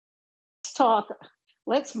talk,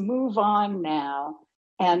 let's move on now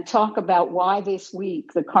and talk about why this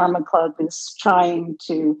week the Karma Club is trying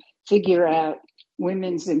to figure out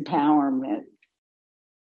women's empowerment.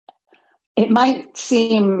 It might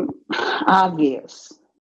seem obvious,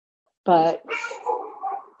 but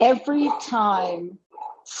every time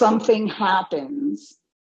something happens,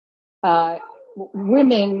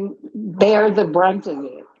 women bear the brunt of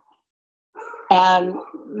it. And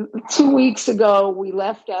 2 weeks ago, we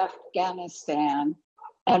left Afghanistan,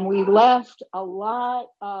 and we left a lot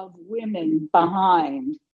of women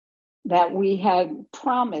behind that we had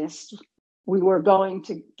promised we were going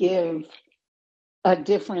to give a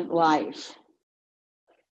different life.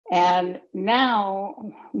 And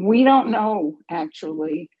now we don't know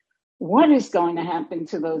actually what is going to happen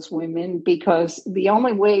to those women, because the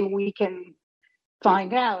only way we can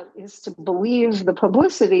find out is to believe the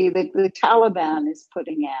publicity that the Taliban is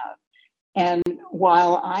putting out. And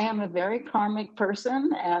while I am a very karmic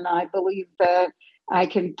person and I believe that I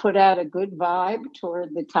can put out a good vibe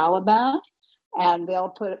toward the Taliban and they'll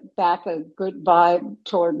put back a good vibe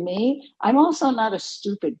toward me, I'm also not a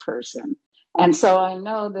stupid person. And so I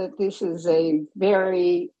know that this is a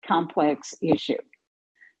very complex issue.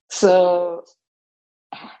 So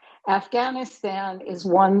Afghanistan is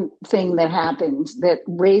one thing that happened that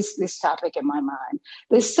raised this topic in my mind.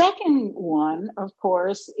 The second one, of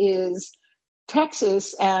course, is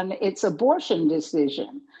Texas and its abortion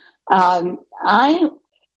decision. I'm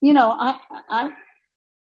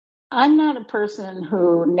not a person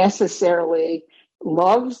who necessarily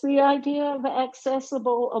loves the idea of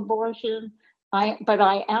accessible abortion, but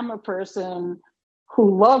I am a person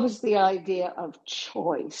who loves the idea of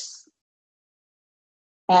choice.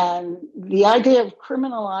 And the idea of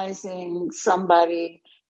criminalizing somebody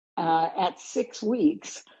at 6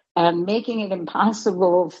 weeks and making it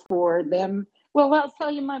impossible for them. Well, I'll tell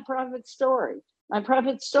you my private story. My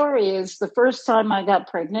private story is the first time I got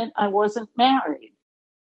pregnant, I wasn't married.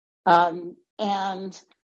 And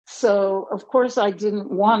so, of course, I didn't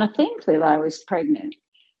want to think that I was pregnant.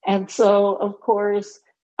 And so, of course,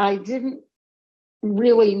 I didn't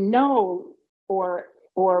really know or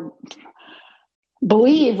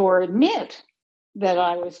believe or admit that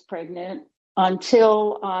I was pregnant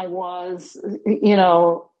until I was,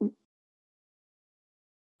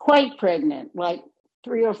 quite pregnant, like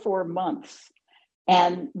 3 or 4 months.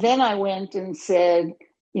 And then I went and said,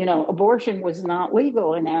 abortion was not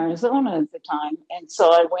legal in Arizona at the time. And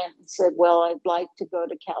so I went and said, well, I'd like to go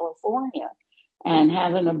to California and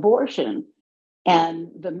have an abortion.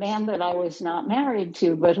 And the man that I was not married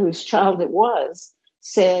to, but whose child it was,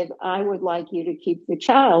 said, I would like you to keep the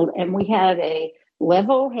child. And we had a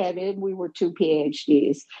level-headed, we were 2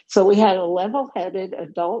 PhDs, so we had a level-headed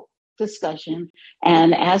adult discussion.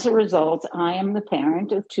 And as a result, I am the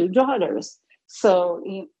parent of 2 daughters. So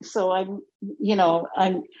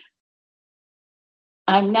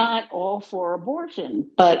I'm not all for abortion,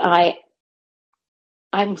 but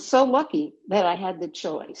I'm so lucky that I had the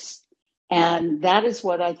choice. And that is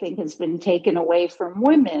what I think has been taken away from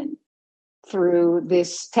women through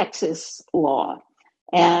this Texas law.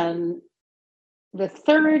 And the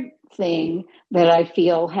third thing that I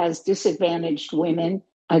feel has disadvantaged women,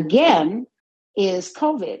 again, is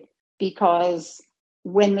COVID, because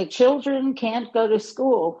when the children can't go to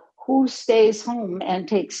school, who stays home and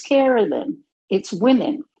takes care of them? It's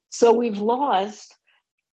women. So we've lost,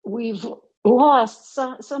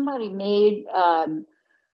 somebody made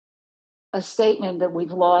a statement that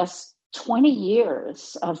we've lost 20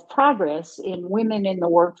 years of progress in women in the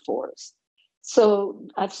workforce. So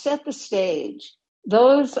I've set the stage.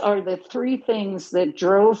 Those are the 3 things that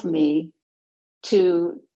drove me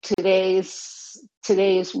to today's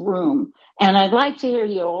room. And I'd like to hear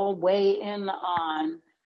you all weigh in on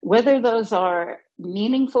whether those are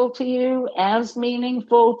meaningful to you, as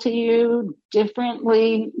meaningful to you,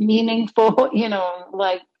 differently meaningful,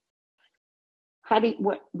 like,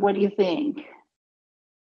 what do you think?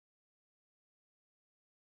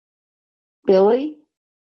 Billy,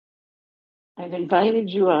 I've invited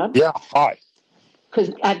you up. Yeah, hi.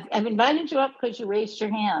 Because I've invited you up because you raised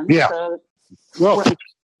your hand. Yeah. So. Well,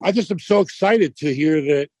 I just am so excited to hear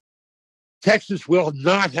that Texas will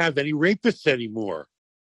not have any rapists anymore.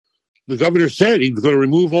 The governor said he's going to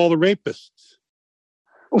remove all the rapists.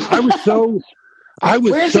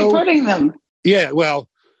 Where's he putting them? Yeah, well,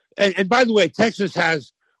 and by the way, Texas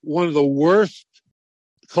has one of the worst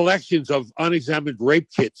collections of unexamined rape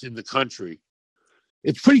kits in the country.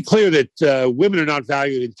 It's pretty clear that women are not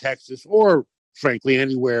valued in Texas, or frankly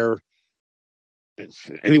anywhere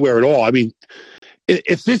at all. I mean,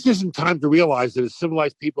 if this isn't time to realize that as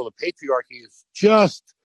civilized people, the patriarchy is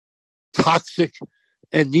just toxic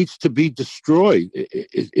and needs to be destroyed.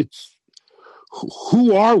 It's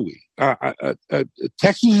who are we?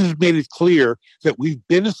 Texas has made it clear that we've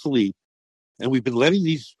been asleep and we've been letting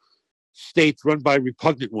these states run by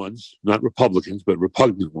repugnant ones, not Republicans, but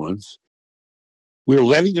repugnant ones. We're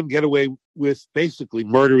letting them get away with basically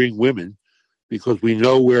murdering women because we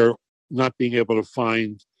know we're not being able to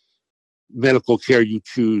find medical care you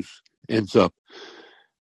choose ends up.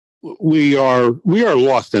 We are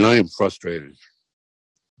lost, and I am frustrated.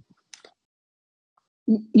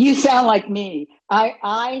 You sound like me.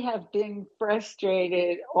 I have been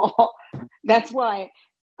frustrated. That's why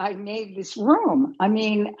I made this room. I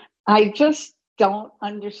mean, I just don't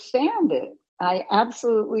understand it. I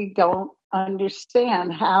absolutely don't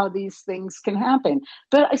understand how these things can happen.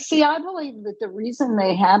 But see, I believe that the reason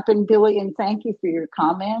they happen, Billy, and thank you for your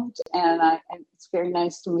comment, and it's very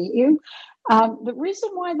nice to meet you. The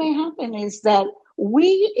reason why they happen is that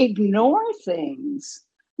we ignore things.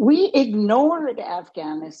 We ignored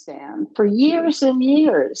Afghanistan for years and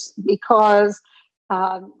years because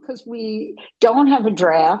we don't have a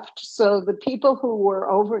draft. So the people who were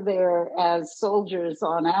over there as soldiers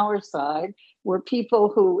on our side were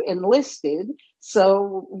people who enlisted.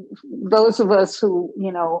 So those of us who,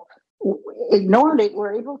 ignored it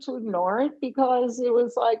were able to ignore it because it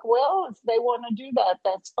was like, well, if they want to do that,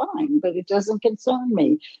 that's fine, but it doesn't concern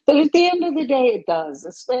me. But at the end of the day, it does,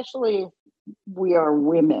 especially if we are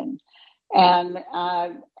women. And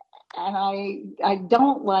I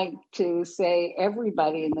don't like to say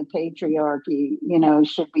everybody in the patriarchy,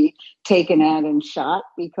 should be taken out and shot,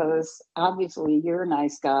 because obviously you're a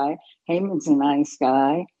nice guy. Heyman's a nice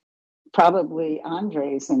guy. Probably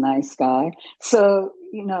Andre's a nice guy. So,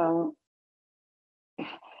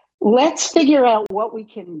 let's figure out what we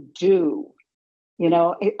can do.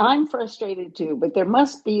 I'm frustrated too, but there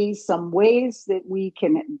must be some ways that we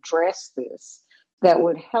can address this that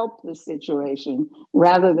would help the situation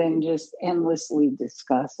rather than just endlessly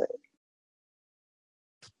discuss it.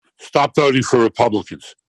 Stop voting for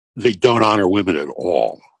Republicans. They don't honor women at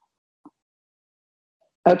all.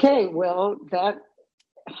 Okay, well, that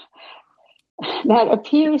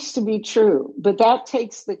appears to be true, but that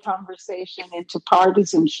takes the conversation into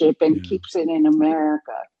partisanship and keeps it in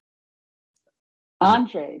America.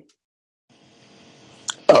 Andre.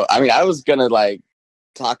 Oh, I mean, I was going to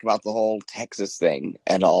talk about the whole Texas thing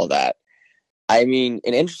and all that. I mean,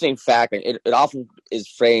 an interesting fact, it often is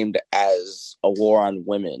framed as a war on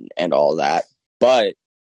women and all that. But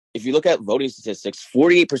if you look at voting statistics,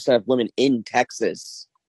 48% of women in Texas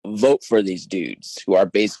vote for these dudes who are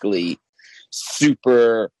basically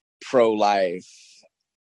super pro-life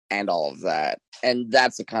and all of that. And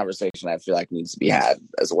that's a conversation I feel like needs to be had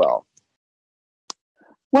as well.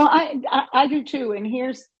 Well, I do too, and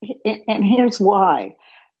here's why.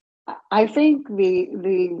 I think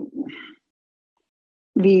the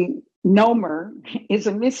nomer is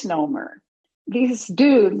a misnomer. These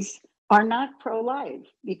dudes are not pro-life,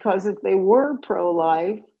 because if they were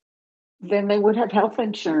pro-life, then they would have health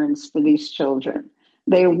insurance for these children.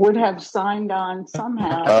 They would have signed on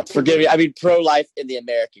somehow. Forgive me, I mean pro-life in the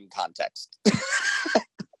American context.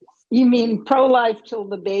 You mean pro-life till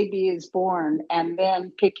the baby is born, and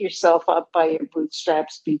then pick yourself up by your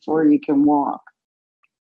bootstraps before you can walk.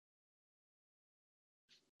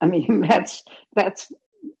 I mean, that's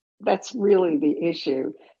really the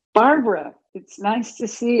issue. Barbara, it's nice to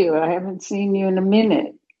see you. I haven't seen you in a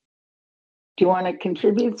minute. Do you want to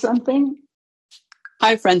contribute something?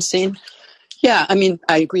 Hi, Francine. Yeah, I mean,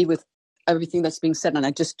 I agree with everything that's being said, and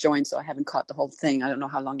I just joined, so I haven't caught the whole thing. I don't know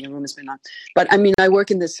how long your room has been on. But I mean, I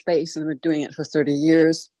work in this space, and I've been doing it for 30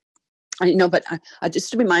 years. But I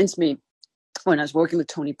just reminds me when I was working with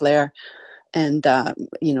Tony Blair and,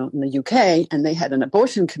 in the UK, and they had an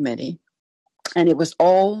abortion committee, and it was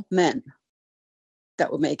all men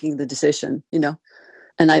that were making the decision,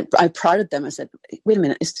 And I prodded them. I said, wait a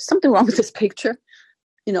minute, is there something wrong with this picture?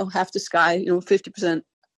 Half the sky, 50%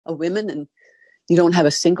 of women, and you don't have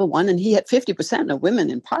a single one. And he had 50% of women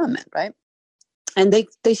in parliament, right? And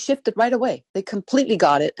they shifted right away. They completely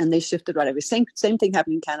got it, and they shifted right away. Same thing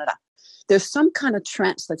happened in Canada. There's some kind of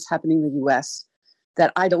trance that's happening in the US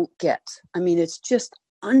that I don't get. I mean, it's just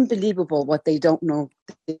unbelievable what they don't know.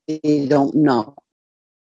 They don't know.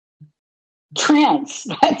 Trance.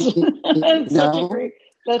 That's such a great...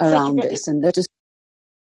 around this, and they're just...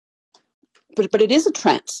 But it is a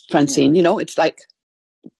trance, Francine. Yeah. It's like...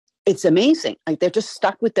 It's amazing. Like, they're just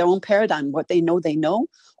stuck with their own paradigm, what they know,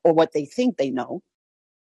 or what they think they know,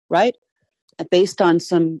 right? And based on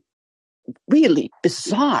some really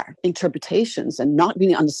bizarre interpretations and not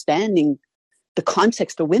really understanding the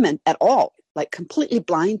context of women at all, like completely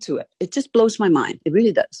blind to it. It just blows my mind. It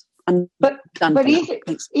really does. I'm done for now.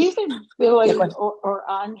 Thanks. Either Billy Yeah, or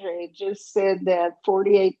Andre just said that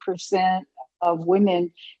 48% of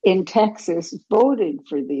women in Texas voted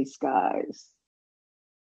for these guys.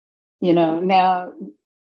 Now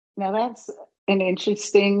that's an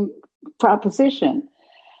interesting proposition.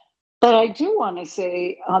 But I do want to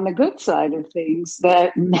say, on the good side of things,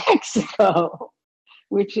 that Mexico,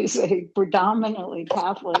 which is a predominantly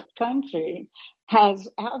Catholic country, has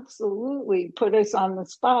absolutely put us on the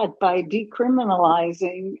spot by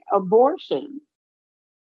decriminalizing abortion.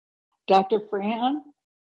 Dr. Fran?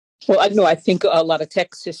 Well, I think a lot of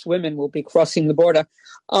Texas women will be crossing the border.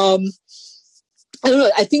 I don't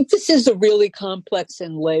know. I think this is a really complex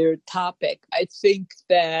and layered topic. I think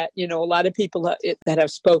that, a lot of people that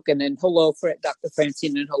have spoken, and hello for Dr.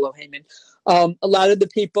 Francine and hello, Heyman. A lot of the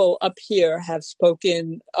people up here have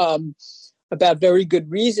spoken about very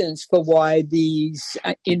good reasons for why these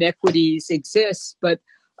inequities exist. But,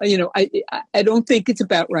 I don't think it's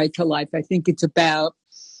about right to life. I think it's about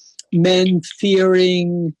men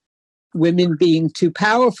fearing women being too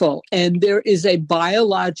powerful. And there is a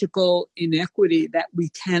biological inequity that we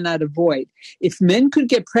cannot avoid. If men could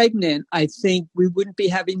get pregnant, I think we wouldn't be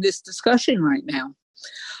having this discussion right now.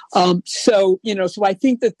 So I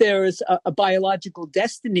think that there is a biological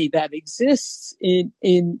destiny that exists in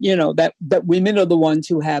that women are the ones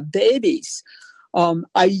who have babies. My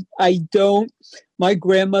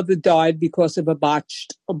grandmother died because of a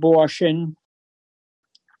botched abortion.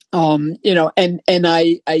 I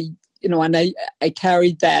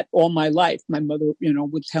carried that all my life. My mother,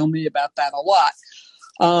 would tell me about that a lot.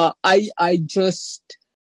 I just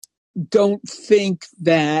don't think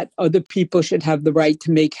that other people should have the right to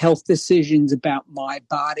make health decisions about my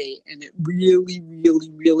body. And it really, really,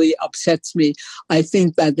 really upsets me. I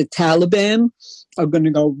think that the Taliban are going to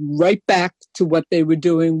go right back to what they were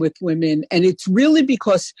doing with women. And it's really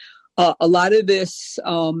because a lot of this,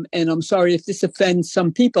 and I'm sorry if this offends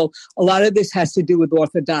some people, a lot of this has to do with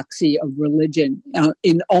orthodoxy of religion.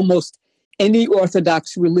 In almost any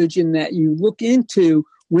Orthodox religion that you look into,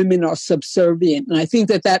 women are subservient. And I think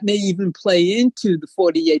that may even play into the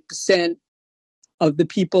 48% of the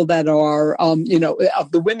people that are, of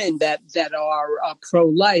the women that are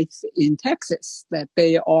pro-life in Texas, that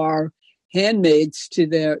they are handmaids to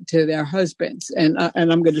their husbands. And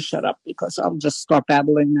I'm going to shut up because I'll just start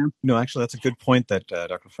babbling now. No, actually, that's a good point that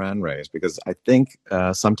Dr. Fran raised, because I think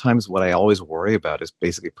sometimes what I always worry about is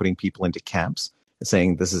basically putting people into camps and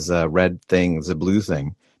saying this is a red thing, this is a blue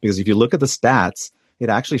thing. Because if you look at the stats, it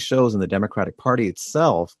actually shows in the Democratic Party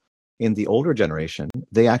itself, in the older generation,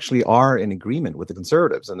 they actually are in agreement with the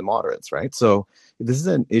conservatives and the moderates, right? So this is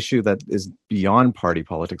an issue that is beyond party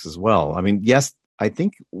politics as well. I mean, yes, I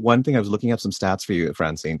think one thing, I was looking up some stats for you,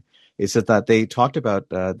 Francine, is that they talked about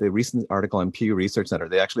the recent article in Pew Research Center.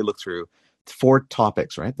 They actually looked through 4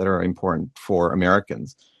 topics, right, that are important for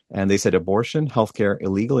Americans. And they said abortion, healthcare,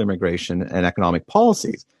 illegal immigration, and economic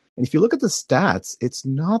policies. And if you look at the stats, it's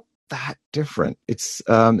not that different. It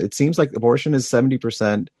seems like abortion is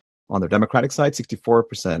 70% on the Democratic side,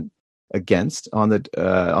 64% against on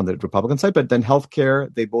the Republican side. But then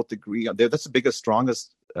healthcare, they both agree on. That's the biggest,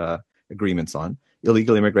 strongest agreements on.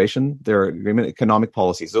 Illegal immigration, their agreement, economic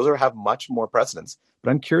policies. Those have much more precedence.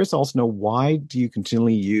 But I'm curious to also know, why do you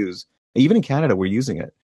continually use, even in Canada, we're using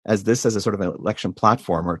it as a sort of an election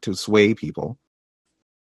platform or to sway people?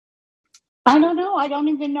 I don't know. I don't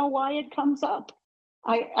even know why it comes up.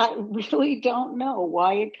 I really don't know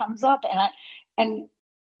why it comes up. And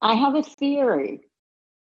I have a theory,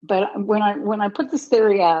 but when I put this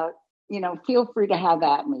theory out, feel free to have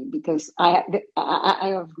at me, because I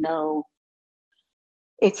have no.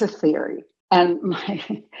 It's a theory, and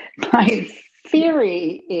my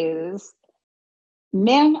theory is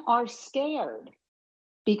men are scared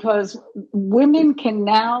because women can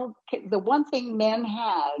now. The one thing men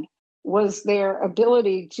had was their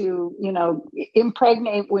ability to,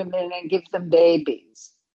 impregnate women and give them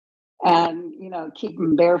babies, and keep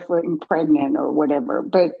them barefoot and pregnant or whatever.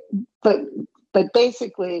 But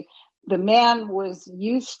basically, the man was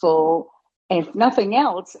useful, if nothing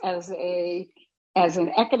else, as an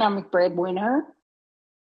economic breadwinner,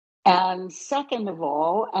 and second of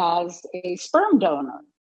all, as a sperm donor.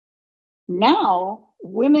 Now,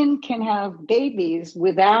 women can have babies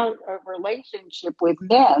without a relationship with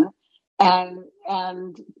men,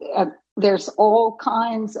 and there's all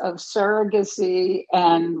kinds of surrogacy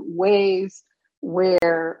and ways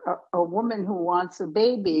where a woman who wants a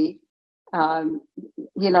baby,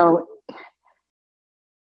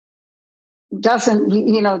 doesn't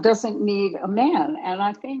need a man. And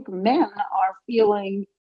I think men are feeling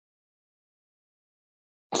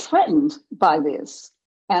threatened by this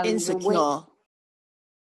and the way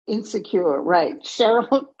insecure. Right,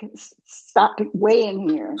 Cheryl, stop, weigh in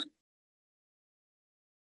here.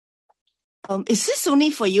 Is this only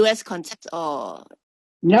for U.S. context or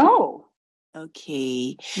no?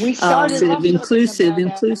 Okay, we started off inclusive.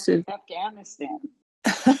 Afghanistan.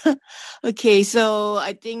 Okay, so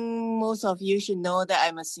I think most of you should know that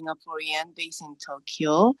I'm a Singaporean based in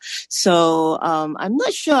Tokyo. So I'm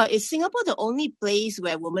not sure, is Singapore the only place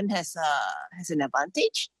where women has an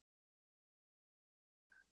advantage?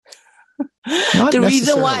 Not the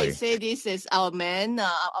reason why I necessarily. say this is our men,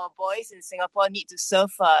 our boys in Singapore need to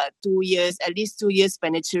serve at least 2 years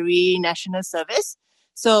mandatory national service.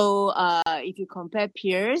 So if you compare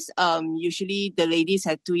peers, usually the ladies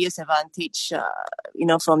have 2 years advantage,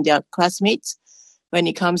 from their classmates when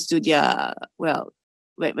it comes to their,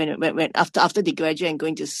 when after they graduate and go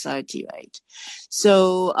into society, right?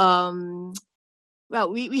 So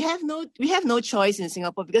we have no choice in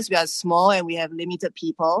Singapore because we are small and we have limited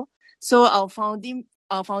people. So our founding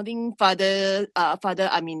father,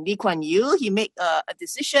 Lee Kuan Yew, he made a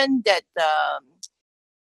decision that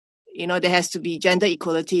there has to be gender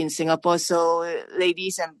equality in Singapore. So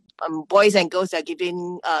ladies and boys and girls are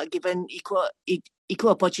given equal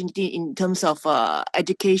opportunity in terms of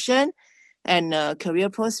education and career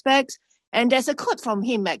prospects. And there's a quote from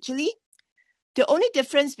him actually. The only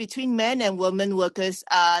difference between men and women workers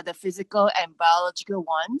are the physical and biological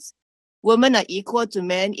ones. Women are equal to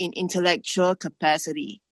men in intellectual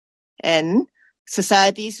capacity. And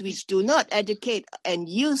societies which do not educate and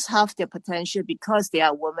use half their potential because they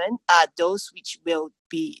are women are those which will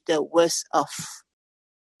be the worst off.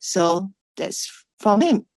 So that's from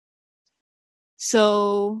him.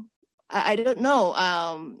 So I don't know.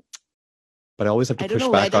 But I always have to push back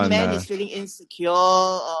on... I don't know whether man is feeling insecure or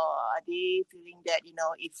are they feeling that,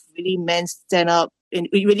 if really men stand up and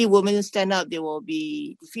really women stand up, they will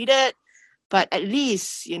be defeated. But at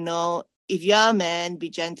least, if you are a man, be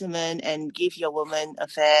gentleman and give your woman a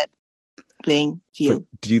fair playing field.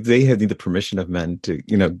 But do they need the permission of men to,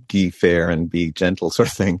 be fair and be gentle sort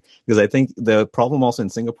of thing? Because I think the problem also in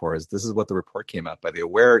Singapore is this is what the report came out by the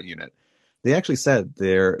Aware unit. They actually said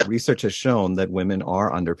their research has shown that women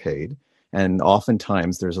are underpaid. And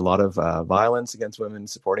oftentimes there's a lot of violence against women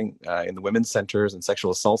supporting in the women's centers and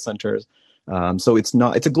sexual assault centers. So it's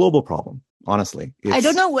a global problem, honestly. I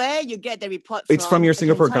don't know where you get the report from. It's from your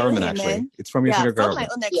Singapore government, actually. It's from your Singapore government.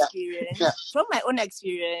 From my own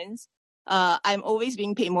experience, I'm always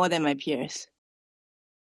being paid more than my peers.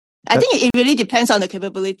 I think it really depends on the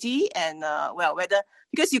capability and,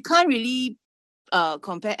 because you can't really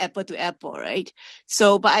compare apple to apple, right?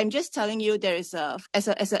 So, but I'm just telling you, there is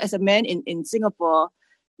as a man in Singapore,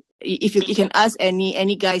 if you can ask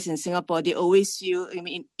any guys in Singapore, they always feel,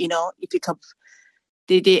 if you come,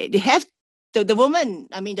 they have the woman,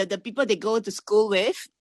 the people they go to school with,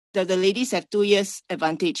 the ladies have 2 years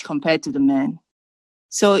advantage compared to the men.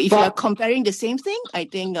 So if you're comparing the same thing, I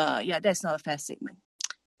think, that's not a fair statement.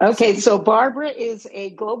 Okay, so Barbara is a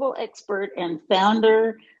global expert and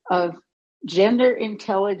founder of Gender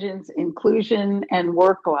Intelligence, Inclusion, and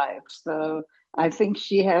Work Life. So I think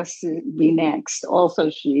she has to be next. Also,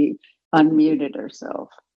 she unmuted herself.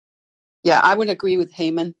 Yeah, I would agree with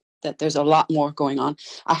Heyman that there's a lot more going on.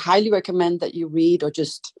 I highly recommend that you read or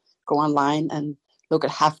just go online and look at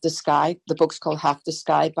Half the Sky. The book's called Half the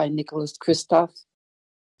Sky by Nicholas Kristof.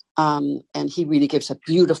 And he really gives a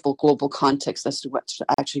beautiful global context as to what's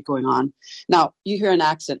actually going on. Now, you hear an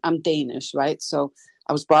accent. I'm Danish, right? So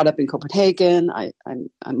I was brought up in Copenhagen. I'm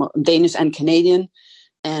Danish and Canadian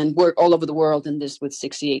and work all over the world in this with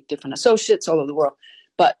 68 different associates all over the world.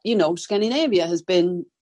 But, Scandinavia has been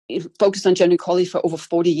focused on gender equality for over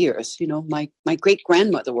 40 years. My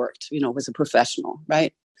great-grandmother worked, was a professional,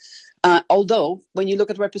 right? Although when you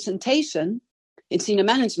look at representation in senior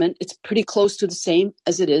management, it's pretty close to the same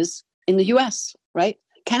as it is in the US, right?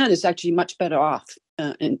 Canada is actually much better off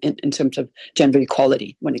in terms of gender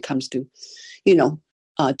equality when it comes to,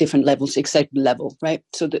 different levels, executive level, right?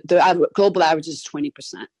 So the global average is 20%,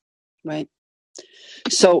 right?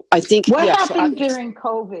 So I think... What happened during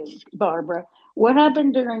COVID, Barbara? What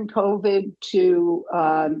happened during COVID to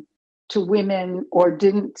women, or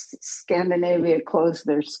didn't Scandinavia close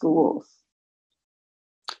their schools?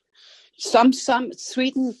 Some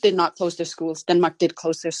Sweden did not close their schools. Denmark did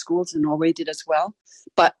close their schools, and Norway did as well.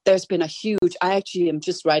 But there's been a huge... I actually am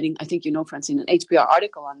just writing, I think Francine, an HBR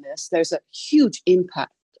article on this. There's a huge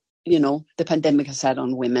impact, the pandemic has had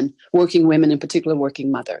on women, working women, in particular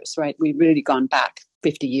working mothers, right? We've really gone back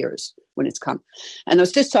 50 years when it's come. And I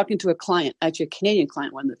was just talking to a client, actually a Canadian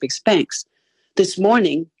client, one of the big banks, this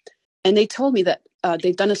morning, and they told me that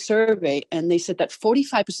they've done a survey, and they said that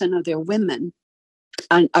 45% of their women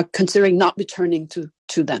are considering not returning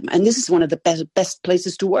to them. And this is one of the best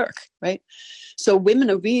places to work, right? So women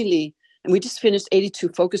are really, and we just finished 82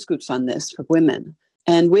 focus groups on this for women,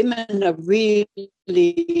 and women are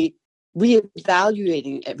really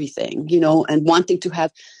reevaluating everything, and wanting to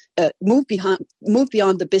have move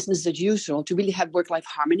beyond the business as usual to really have work-life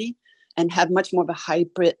harmony and have much more of a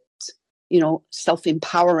hybrid,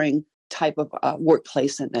 self-empowering type of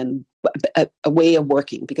workplace and a way of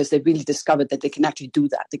working, because they've really discovered that they can actually do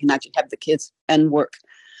that. They can actually have the kids and work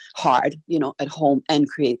hard, at home and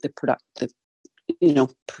create the productive,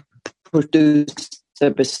 produce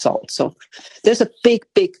the results. So there's a big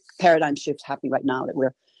paradigm shift happening right now that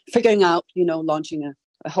we're figuring out, launching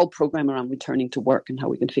a whole program around returning to work and how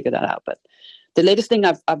we can figure that out. But the latest thing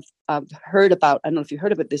I've heard about, I don't know if you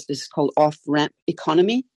heard about this is called off-ramp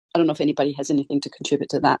economy. I don't know if anybody has anything to contribute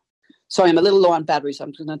to that. Sorry, I'm a little low on battery, so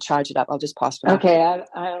I'm going to charge it up. I'll just pause for that. Okay, I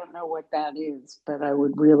don't know what that is, but I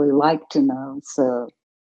would really like to know. So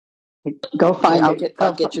go find it.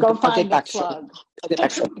 Go find the plug. I'll get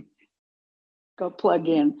back shortly. Go plug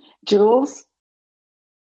in. Jules?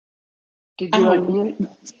 Did you unmute?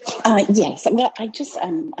 Yes. Well,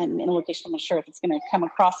 I'm in a location. I'm not sure if it's going to come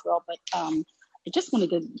across well, but I just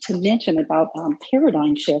wanted to mention about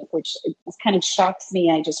paradigm shift, which kind of shocks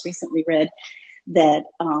me. I just recently read that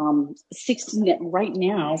right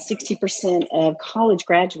now, 60% of college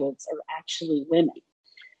graduates are actually women.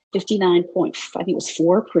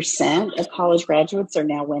 4% of college graduates are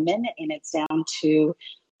now women, and it's down to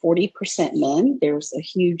 40% men. There's a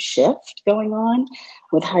huge shift going on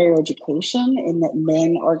with higher education, and that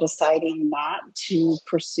men are deciding not to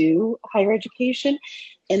pursue higher education.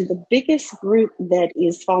 And the biggest group that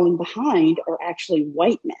is falling behind are actually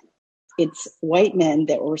white men. It's white men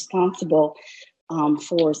that were responsible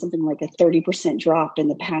for something like a 30% drop in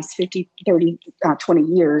the past 20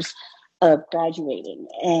 years of graduating.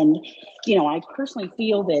 And, I personally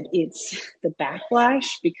feel that it's the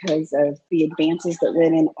backlash because of the advances that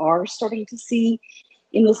women are starting to see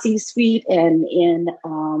in the C-suite and in,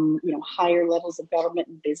 higher levels of government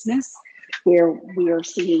and business, where we are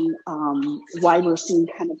seeing why we're seeing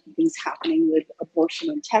kind of things happening with abortion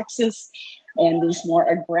in Texas and this more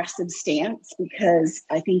aggressive stance, because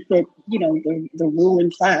I think that, the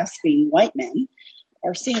ruling class, being white men,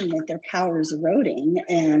 are seeing that their power is eroding.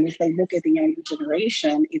 And if they look at the younger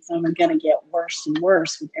generation, it's only going to get worse and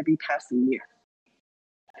worse with every passing year.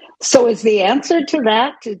 So is the answer to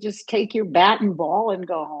that to just take your bat and ball and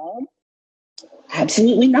go home?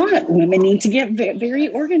 Absolutely not. Women need to get very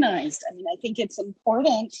organized. I mean, I think it's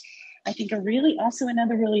important. I think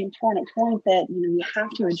another really important point that, you have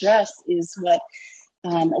to address is what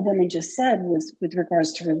a woman just said was with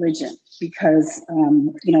regards to religion, because,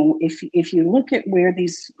 if you look at where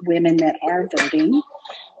these women that are voting,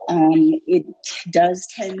 it does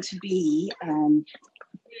tend to be,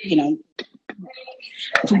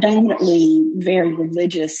 predominantly very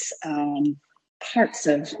religious parts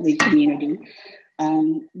of the community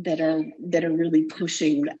that are really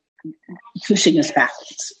pushing us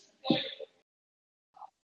backwards.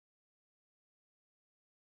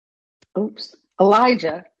 Oops.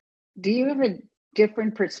 Elijah, do you have a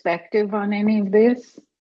different perspective on any of this?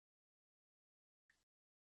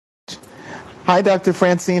 Hi, Dr.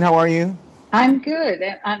 Francine. How are you? I'm good.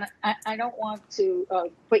 And I don't want to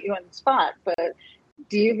put you on the spot, but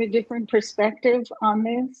do you have a different perspective on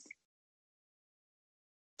this?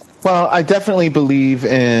 Well, I definitely believe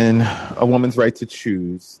in a woman's right to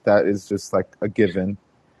choose. That is just like a given.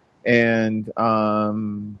 And I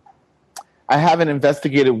haven't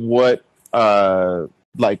investigated what, I've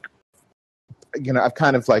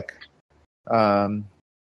kind of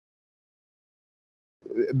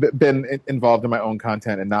been involved in my own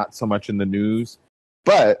content and not so much in the news.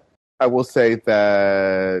 But I will say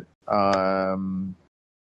that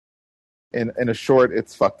in a short,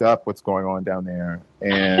 it's fucked up what's going on down there.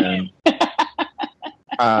 And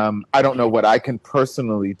I don't know what I can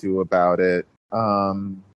personally do about it.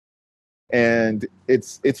 And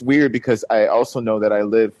it's weird because I also know that I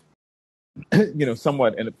live,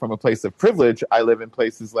 somewhat from a place of privilege. I live in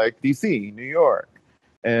places like DC, New York,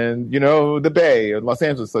 and, the Bay, and Los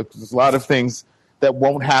Angeles. Like, there's a lot of things that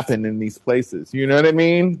won't happen in these places. You know what I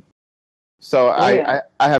mean? So I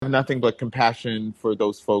have nothing but compassion for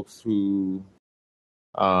those folks who,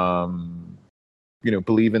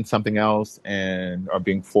 believe in something else and are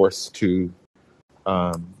being forced to,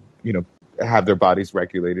 have their bodies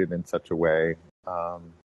regulated in such a way.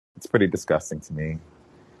 It's pretty disgusting to me.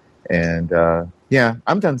 And yeah,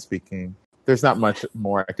 I'm done speaking. There's not much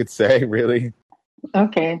more I could say, really.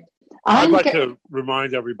 Okay. I'd like to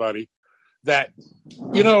remind everybody that,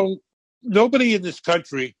 you know, nobody in this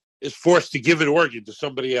country is forced to give an organ to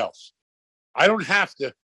somebody else. I don't have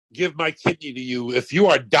to give my kidney to you if you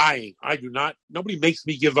are dying. I do not. Nobody makes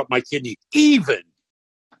me give up my kidney, even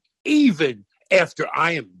after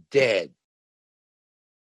I am dead.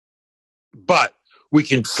 But we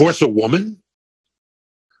can force a woman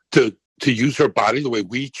to use her body the way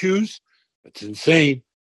we choose. That's insane.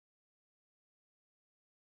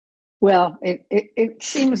 Well, it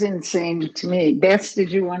seems insane to me. Bess,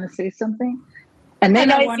 did you want to say something? And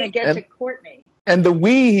then I want to get to Courtney. And the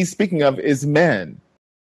we he's speaking of is men.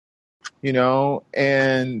 You know,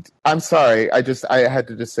 and I'm sorry, I had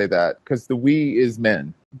to just say that because the we is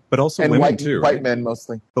men, but also and women too, white right? men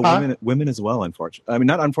mostly, but women as well. Unfortunately, I mean,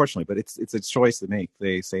 not unfortunately, but it's a choice to make.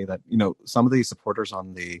 They say that, you know, some of the supporters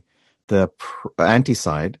on the anti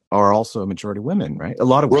side are also a majority women, right? A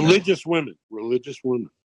lot of religious women,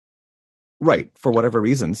 right? For whatever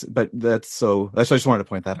reasons, but that's so. I just wanted to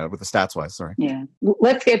point that out with the stats wise. Sorry. Yeah,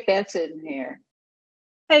 let's get Bess in here.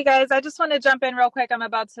 Hey guys, I just want to jump in real quick. I'm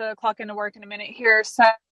about to clock into work in a minute here. So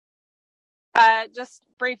just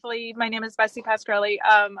briefly, my name is Bessie Pasquarelli.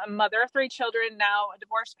 I'm a mother of 3 children, now a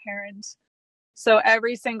divorced parent. So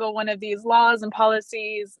every single one of these laws and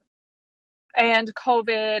policies and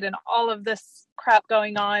COVID and all of this crap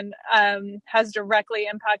going on has directly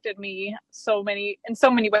impacted me in so many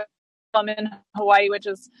ways. I'm in Hawaii, which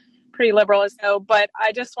is pretty liberal as no, but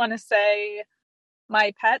I just want to say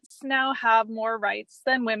my pets now have more rights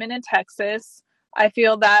than women in Texas. I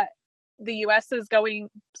feel that the U.S. is going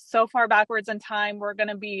so far backwards in time. We're going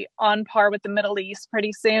to be on par with the Middle East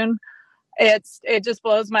pretty soon. It just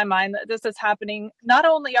blows my mind that this is happening. Not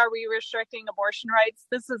only are we restricting abortion rights,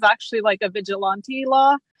 this is actually like a vigilante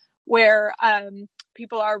law where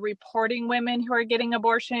people are reporting women who are getting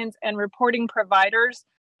abortions and reporting providers.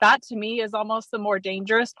 That to me is almost the more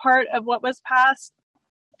dangerous part of what was passed.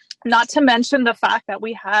 Not to mention the fact that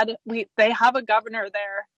they have a governor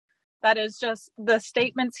there that is just, the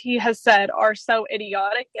statements he has said are so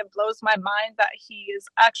idiotic. It blows my mind that he is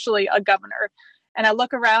actually a governor. And I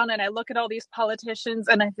look around and I look at all these politicians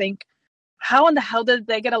and I think, how in the hell did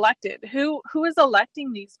they get elected? Who is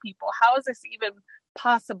electing these people? How is this even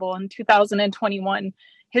possible in 2021?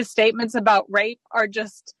 His statements about rape are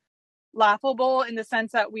just laughable in the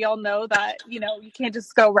sense that we all know that, you know, you can't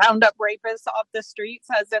just go round up rapists off the streets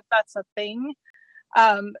as if that's a thing.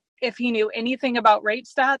 If he knew anything about rape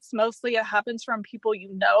stats, mostly it happens from people you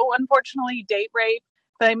know, unfortunately, date rape,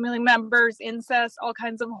 family members, incest, all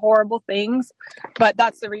kinds of horrible things. But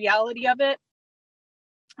that's the reality of it.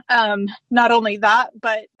 Not only that,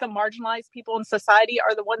 but the marginalized people in society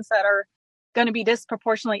are the ones that are going to be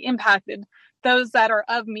disproportionately impacted. Those that are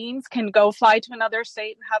of means can go fly to another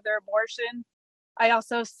state and have their abortion. I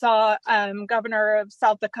also saw Governor of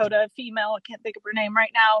South Dakota, female, I can't think of her name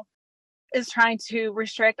right now, is trying to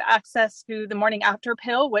restrict access to the morning after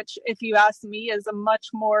pill, which, if you ask me, is a much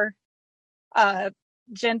more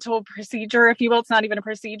gentle procedure, if you will. It's not even a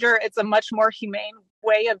procedure. It's a much more humane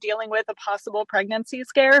way of dealing with a possible pregnancy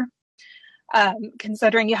scare,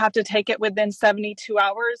 considering you have to take it within 72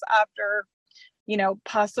 hours after, you know,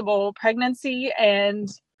 possible pregnancy. And,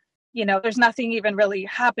 you know, there's nothing even really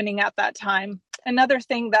happening at that time. Another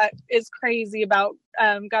thing that is crazy about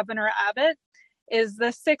Governor Abbott is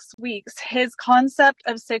the 6 weeks. His concept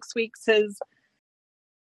of 6 weeks is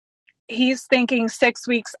he's thinking 6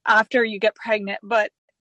 weeks after you get pregnant, but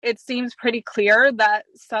it seems pretty clear that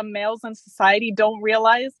some males in society don't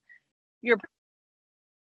realize your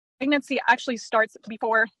pregnancy actually starts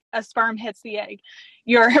before a sperm hits the egg.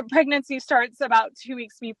 Your pregnancy starts about 2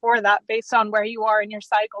 weeks before that, based on where you are in your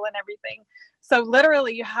cycle and everything. So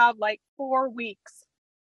literally you have like 4 weeks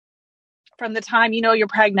from the time you know you're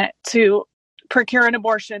pregnant to procure an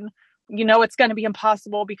abortion. You know it's going to be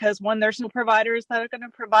impossible because, one, there's no providers that are going to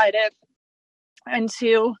provide it, and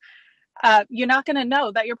two, you're not going to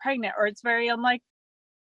know that you're pregnant, or it's very unlikely.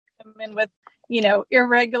 Women with, you know,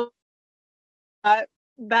 irregular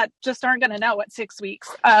that just aren't going to know at 6 weeks.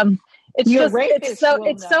 It's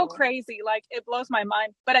so crazy. Like, it blows my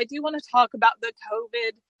mind. But I do want to talk about the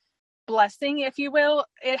COVID blessing, if you will.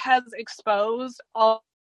 It has exposed all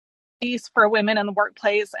these for women in the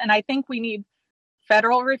workplace, and I think we need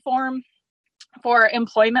federal reform for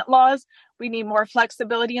employment laws. We need more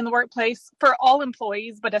flexibility in the workplace for all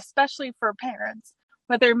employees, but especially for parents,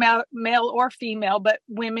 whether male or female. But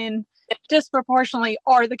women disproportionately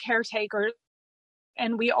are the caretakers,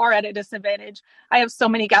 and we are at a disadvantage. I have so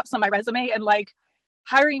many gaps on my resume, and like,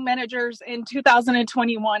 hiring managers in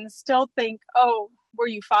 2021 still think, oh, were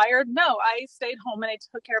you fired? No, I stayed home and I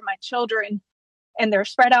took care of my children, and they're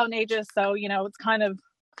spread out in ages. So, it's kind of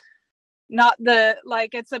not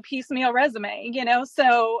it's a piecemeal resume,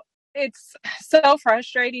 so it's so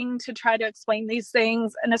frustrating to try to explain these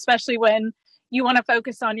things. And especially when you want to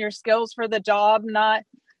focus on your skills for the job, not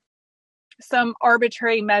some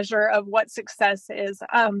arbitrary measure of what success is.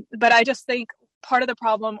 But I just think part of the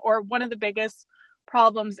problem, or one of the biggest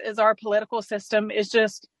problems, is our political system is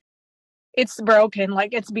just, it's broken.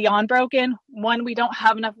 Like, it's beyond broken. One, we don't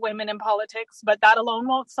have enough women in politics, but that alone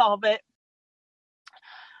won't solve it.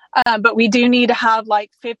 But we do need to have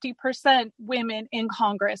 50% women in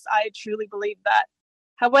Congress. I truly believe that.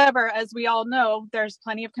 However, as we all know, there's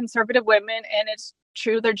plenty of conservative women, and it's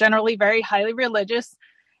true, they're generally very highly religious,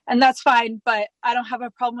 and that's fine. But I don't have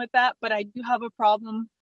a problem with that. But I do have a problem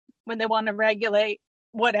when they want to regulate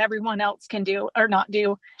what everyone else can do or not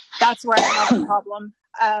do. That's where I have a problem.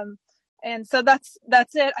 And so that's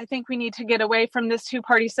it. I think we need to get away from this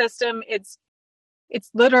two-party system. It's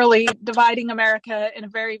literally dividing America in a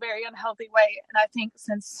very, very unhealthy way. And I think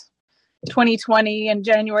since 2020 and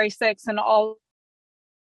January 6th and all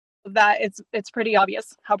of that, it's pretty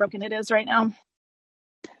obvious how broken it is right now.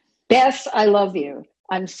 Bess, I love you.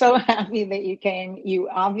 I'm so happy that you came. You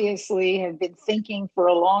obviously have been thinking for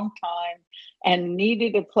a long time and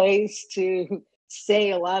needed a place to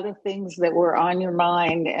say a lot of things that were on your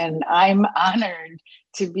mind. And I'm honored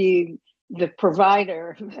to be the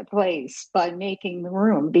provider of the place by making the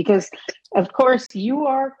room, because of course you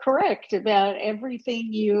are correct about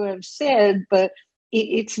everything you have said, but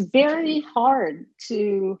it's very hard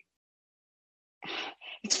to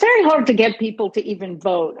get people to even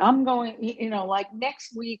vote. I'm going,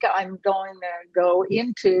 next week I'm going to go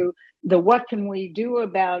into the what can we do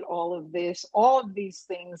about all of this, all of these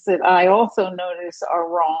things that I also notice are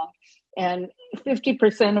wrong. And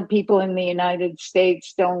 50% of people in the United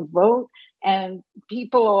States don't vote. And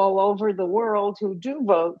people all over the world who do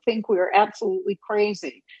vote think we're absolutely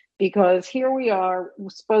crazy, because here we are, we're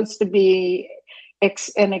supposed to be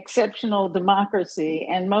an exceptional democracy,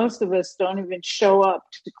 and most of us don't even show up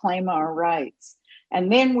to claim our rights.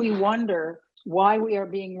 And then we wonder why we are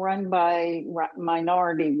being run by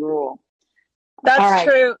minority rule. That's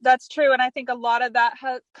true. That's true. And I think a lot of that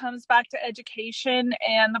comes back to education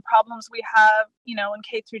and the problems we have, in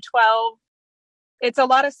K through 12. It's a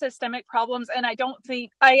lot of systemic problems. And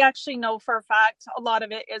I actually know for a fact a lot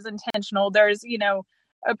of it is intentional. There's,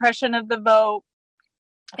 oppression of the vote.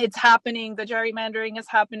 It's happening. The gerrymandering is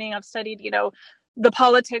happening. I've studied, the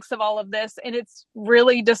politics of all of this, and it's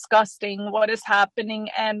really disgusting what is happening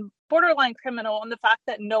and borderline criminal. And the fact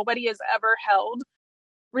that nobody is ever held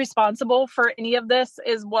responsible for any of this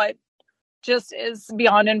is what just is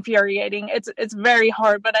beyond infuriating. It's very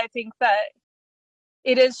hard, but I think that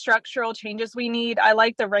it is structural changes we need. I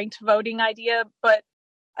like the ranked voting idea, but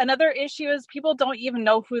another issue is people don't even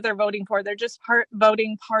know who they're voting for. They're just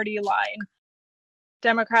voting party line.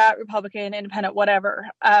 Democrat, Republican, Independent, whatever,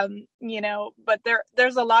 but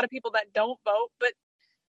there's a lot of people that don't vote. But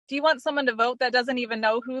do you want someone to vote that doesn't even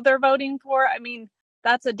know who they're voting for? I mean,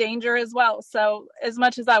 that's a danger as well. So as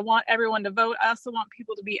much as I want everyone to vote, I also want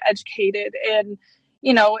people to be educated. And,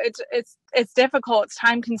 it's difficult. It's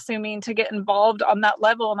time consuming to get involved on that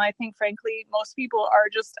level. And I think, frankly, most people are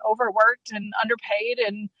just overworked and underpaid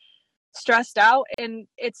and stressed out. And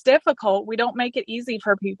it's difficult. We don't make it easy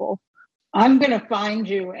for people. I'm going to find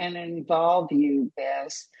you and involve you,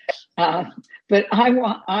 Bess. But I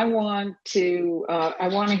want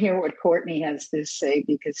to hear what Courtney has to say,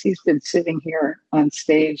 because he's been sitting here on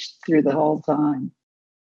stage through the whole time.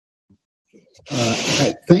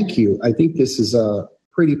 Thank you. I think this is a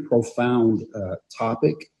pretty profound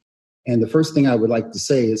topic. And the first thing I would like to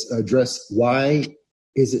say is address why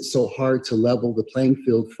is it so hard to level the playing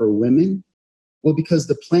field for women? Well, because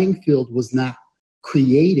the playing field was not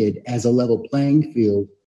created as a level playing field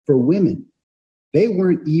for women. They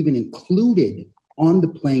weren't even included on the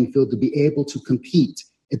playing field to be able to compete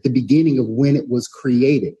at the beginning of when it was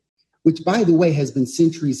created, which, by the way, has been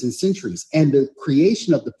centuries and centuries. And the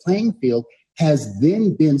creation of the playing field has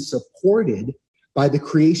then been supported by the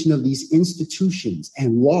creation of these institutions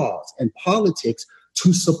and laws and politics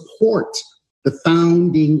to support the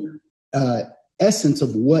founding essence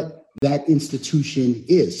of what that institution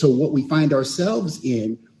is. So what we find ourselves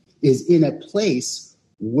in is in a place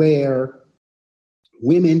where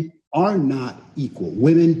women are not equal.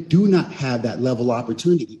 Women do not have that level of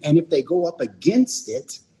opportunity. And if they go up against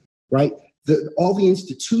it, right, all the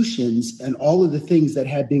institutions and all of the things that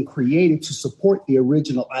have been created to support the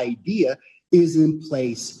original idea is in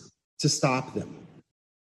place to stop them.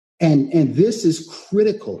 And this is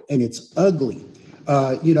critical, and it's ugly.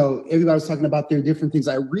 Everybody was talking about their different things.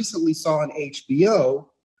 I recently saw on HBO,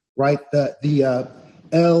 right, the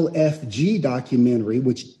LFG documentary,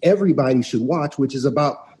 which everybody should watch, which is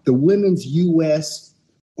about the women's U.S.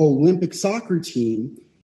 Olympic soccer team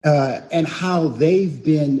and how they've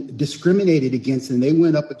been discriminated against, and they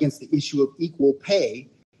went up against the issue of equal pay,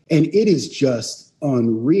 and it is just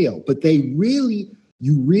unreal. But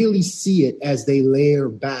you really see it as they layer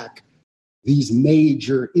back these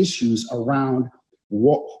major issues around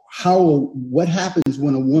what happens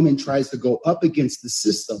when a woman tries to go up against the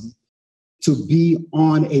system to be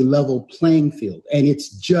on a level playing field. And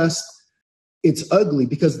it's ugly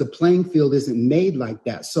because the playing field isn't made like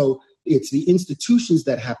that. So it's the institutions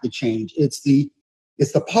that have to change. It's the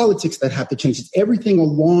politics that have to change. It's everything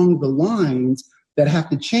along the lines that have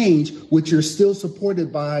to change, which are still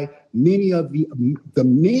supported by many of the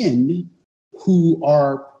men who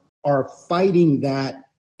are fighting that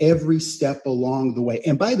every step along the way.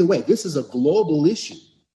 And by the way, this is a global issue,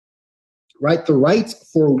 right? The rights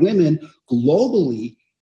for women globally,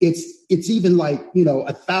 it's even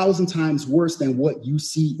 1,000 times worse than what you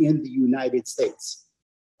see in the United States.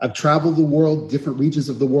 I've traveled the world, different regions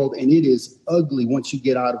of the world, and it is ugly once you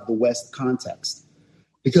get out of the West context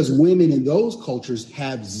because women in those cultures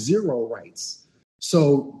have zero rights.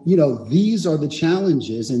 So, these are the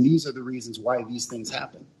challenges and these are the reasons why these things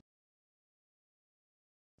happen.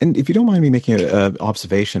 And if you don't mind me making an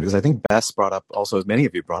observation, because I think Bess brought up, also as many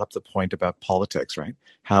of you brought up, the point about politics, right?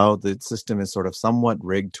 How the system is sort of somewhat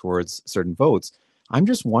rigged towards certain votes. I'm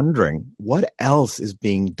just wondering what else is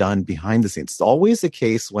being done behind the scenes. It's always the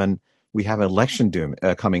case when we have an election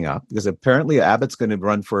coming up, because apparently Abbott's going to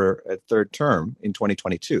run for a third term in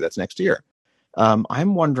 2022. That's next year.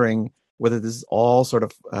 I'm wondering whether this is all sort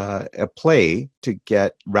of a play to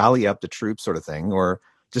rally up the troops sort of thing, or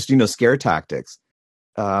just, scare tactics.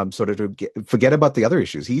 Sort of to forget about the other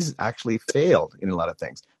issues. He's actually failed in a lot of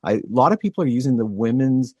things. A lot of people are using the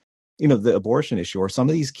women's, the abortion issue or some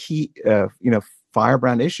of these key,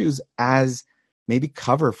 firebrand issues as maybe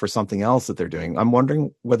cover for something else that they're doing. I'm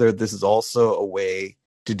wondering whether this is also a way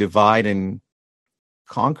to divide and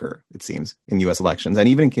conquer, it seems, in U.S. elections and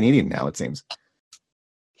even in Canadian now, it seems.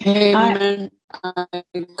 Hey, man,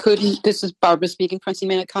 this is Barbara speaking. Francine,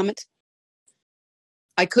 may I comment?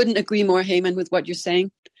 I couldn't agree more, Heyman, with what you're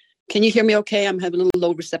saying. Can you hear me okay? I'm having a little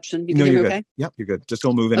low reception. You can hear me okay? Yep, you're good. Just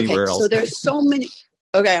don't move anywhere else. So there's so many.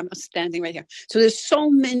 Okay, I'm standing right here. So there's so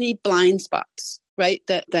many blind spots, right?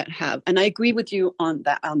 That have, and I agree with you on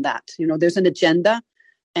that. There's an agenda,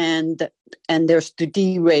 and there's the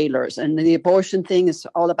derailers, and the abortion thing is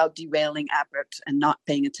all about derailing Abbott and not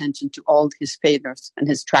paying attention to all his failures and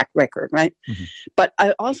his track record, right? Mm-hmm. But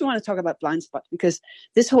I also want to talk about blind spots because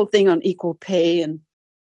this whole thing on equal pay, and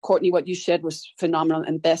Courtney, what you said was phenomenal,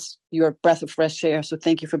 and Bess, you're a breath of fresh air, so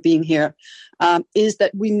thank you for being here, is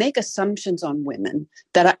that we make assumptions on women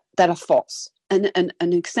that are false. And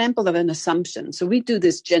an example of an assumption, so we do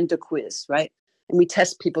this gender quiz, right? And we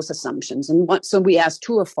test people's assumptions. And so we ask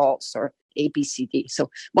true or false or A, B, C, D. So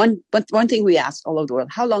one thing we ask all over the world,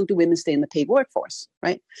 how long do women stay in the paid workforce,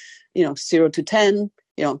 right? 0 to 10,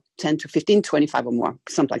 10 to 15, 25 or more,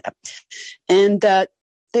 something like that. And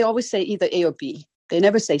they always say either A or B. They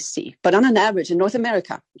never say C. But on an average, in North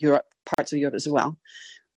America, Europe, parts of Europe as well,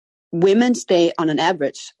 women stay on an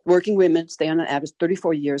average, working women stay on an average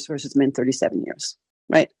 34 years versus men 37 years,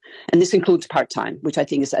 right? And this includes part-time, which I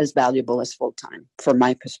think is as valuable as full-time from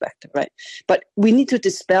my perspective, right? But we need to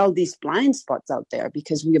dispel these blind spots out there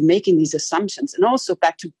because we are making these assumptions. And also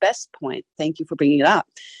back to Beth's point, thank you for bringing it up.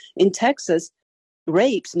 In Texas,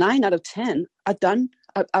 rapes, 9 out of 10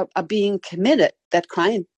 are being committed. That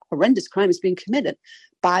horrendous crime is being committed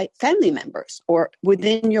by family members or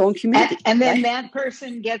within your own community. And then that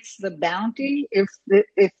person gets the bounty if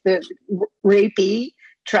the rapee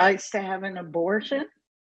tries to have an abortion?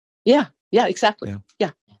 Yeah, exactly.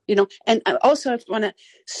 Yeah. And also I want to,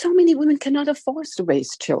 so many women cannot afford to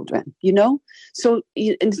raise children, So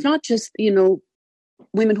and it's not just,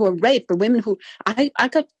 women who are raped, but women who, I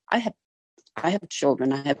have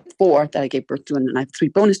children. I have 4 that I gave birth to, and I have 3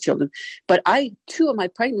 bonus children. But 2 of my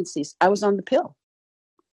pregnancies, I was on the pill.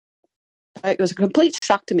 It was a complete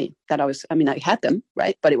shock to me that I had them,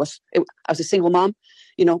 right? But I was a single mom,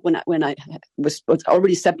 when I was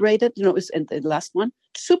already separated, it was in the last one,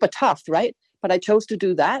 super tough, right? But I chose to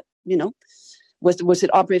do that, Was it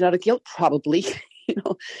operated out of guilt? Probably,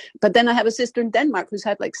 But then I have a sister in Denmark who's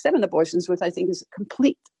had like 7 abortions, which I think is a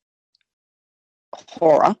complete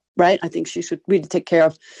horror, right? I think she should really take care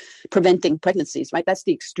of preventing pregnancies, right? That's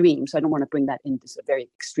the extreme. So I don't want to bring that in. This is a very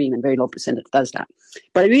extreme and very low percentage that does that.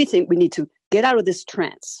 But I really think we need to get out of this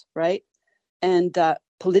trance, right? And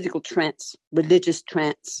political trance, religious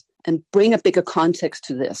trance, and bring a bigger context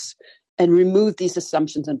to this and remove these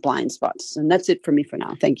assumptions and blind spots. And that's it for me for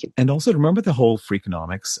now. Thank you. And also remember the whole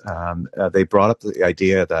Freakonomics. They brought up the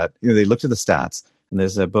idea that, they looked at the stats, and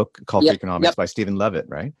there's a book called Freakonomics by Stephen Levitt,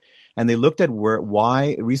 right? And they looked at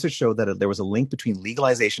why research showed that there was a link between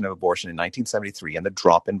legalization of abortion in 1973 and the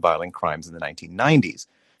drop in violent crimes in the 1990s.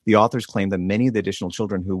 The authors claimed that many of the additional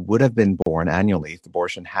children who would have been born annually if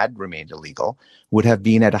abortion had remained illegal would have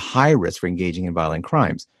been at a high risk for engaging in violent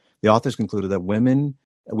crimes. The authors concluded that women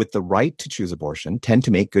with the right to choose abortion tend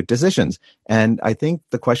to make good decisions. And I think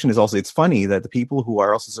the question is also, it's funny that the people who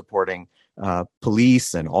are also supporting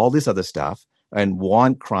police and all this other stuff and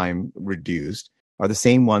want crime reduced are the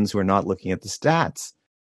same ones who are not looking at the stats.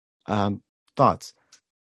 Thoughts?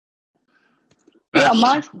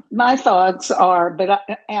 Yeah, my thoughts are, but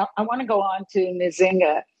I want to go on to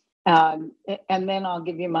Nzinga, and then I'll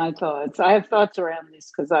give you my thoughts. I have thoughts around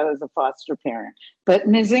this because I was a foster parent. But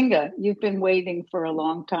Nzinga, you've been waiting for a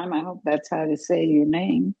long time. I hope that's how to say your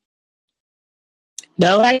name.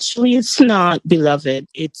 No, actually, it's not, beloved.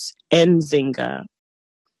 It's Nzinga.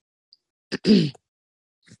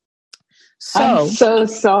 I'm so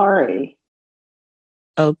sorry.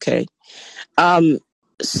 Okay.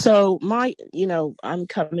 So I'm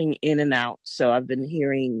coming in and out, so I've been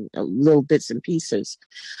hearing little bits and pieces.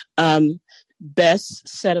 Bess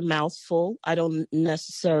said a mouthful. I don't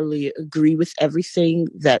necessarily agree with everything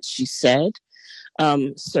that she said.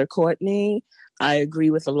 Sir Courtney, I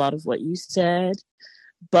agree with a lot of what you said.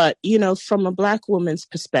 But, from a Black woman's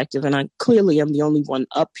perspective, and I clearly am the only one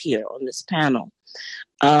up here on this panel,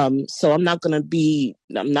 so I'm not going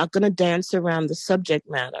to dance around the subject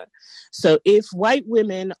matter. So if white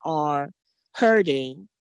women are hurting,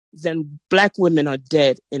 then Black women are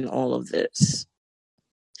dead in all of this.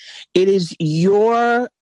 It is your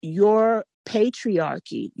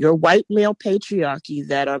patriarchy, your white male patriarchy,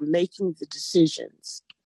 that are making the decisions.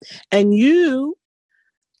 And you,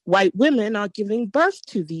 white women, are giving birth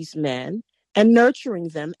to these men and nurturing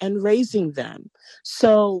them and raising them.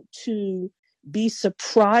 So to be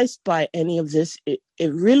surprised by any of this, it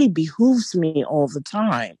really behooves me all the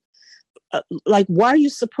time. Why are you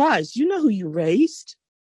surprised? You know who you raised.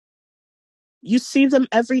 You see them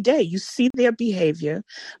every day. You see their behavior.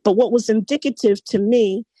 But what was indicative to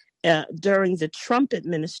me during the Trump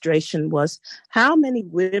administration was how many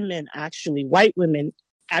women, white women,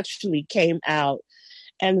 actually came out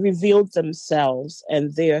and revealed themselves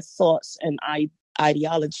and their thoughts and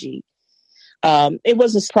ideology. It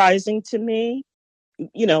was surprising to me,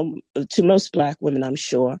 to most Black women, I'm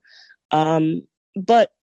sure.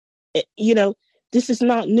 But this is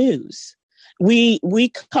not news. We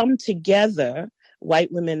come together,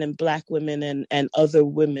 white women and Black women and other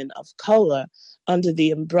women of color, under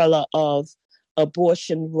the umbrella of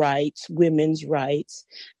abortion rights, women's rights.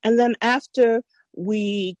 And then after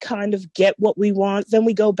we kind of get what we want, then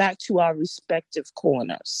we go back to our respective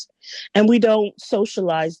corners. And we don't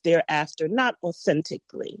socialize thereafter, not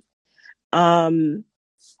authentically. When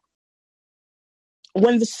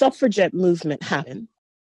the suffragette movement happened,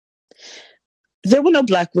 there were no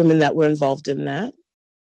Black women that were involved in that.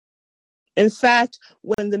 In fact,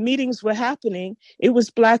 when the meetings were happening, it was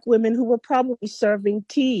Black women who were probably serving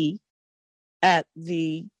tea at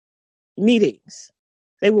the meetings.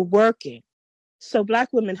 They were working. So Black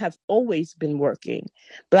women have always been working.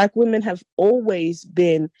 Black women have always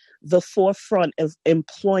been the forefront of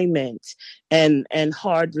employment and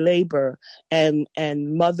hard labor and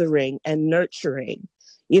mothering and nurturing.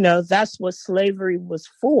 That's what slavery was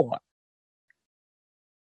for.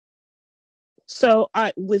 So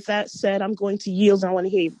with that said, I'm going to yield. I want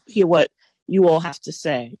to hear what you all have to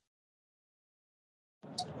say.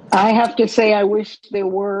 I have to say, I wish there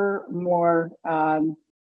were more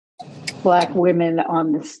Black women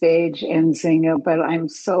on the stage, Nzinga, but I'm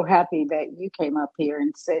so happy that you came up here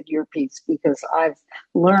and said your piece, because I've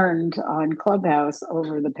learned on Clubhouse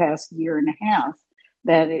over the past year and a half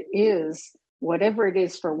that it is, whatever it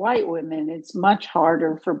is for white women, it's much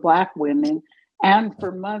harder for Black women and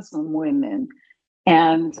for Muslim women.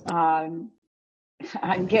 And I'm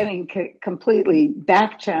getting completely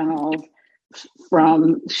back-channeled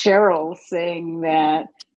from Cheryl saying that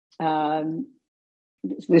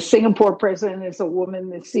the Singapore president is a woman,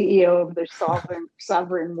 the CEO of the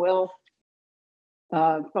Sovereign Wealth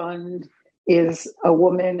Fund is a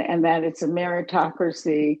woman, and that it's a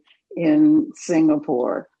meritocracy in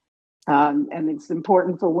Singapore. And it's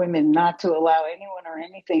important for women not to allow anyone or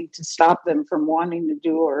anything to stop them from wanting to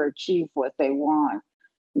do or achieve what they want.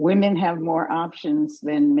 Women have more options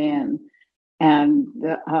than men. And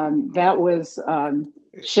that was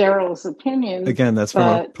Cheryl's opinion. Again, that's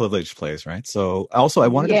from a privileged place, right? So also I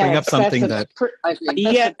wanted to bring up something that...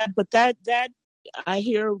 Yeah, but that I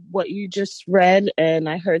hear what you just read and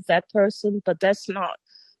I heard that person, but that's not,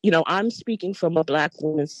 I'm speaking from a Black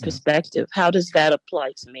woman's perspective. How does that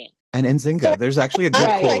apply to me? And Nzinga, there's actually a good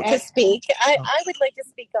I would quote. like to speak. I would like to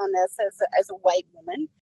speak on this as a white woman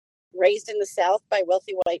raised in the South by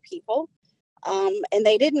wealthy white people. And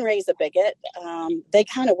they didn't raise a bigot. They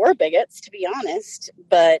kind of were bigots, to be honest,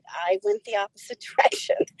 but I went the opposite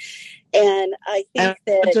direction. And I think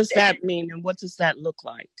that... What does that mean and what does that look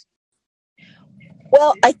like?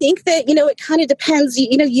 Well, I think that, it kind of depends,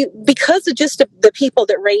 because of just the people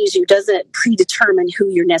that raise you doesn't predetermine who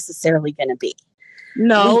you're necessarily going to be.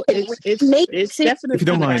 No, it's definitely... If you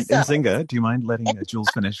don't mind, Nzinga, do you mind letting Jules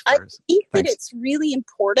finish first? I think that it's really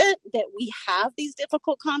important that we have these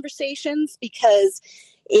difficult conversations because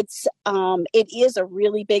it is a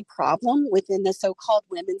really big problem within the so-called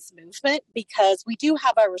women's movement because we do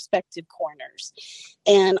have our respective corners.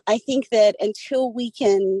 And I think that until we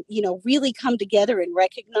can, really come together and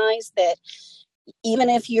recognize that even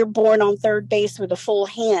if you're born on third base with a full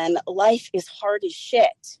hand, life is hard as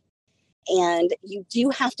shit. And you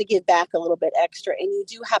do have to give back a little bit extra and you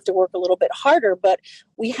do have to work a little bit harder, but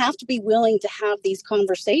we have to be willing to have these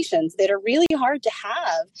conversations that are really hard to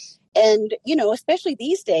have. And, especially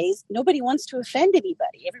these days, nobody wants to offend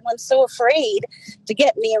anybody. Everyone's so afraid to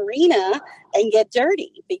get in the arena and get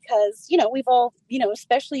dirty because, we've all,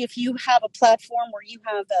 especially if you have a platform where you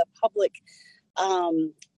have a public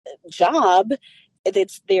job,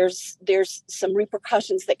 there's some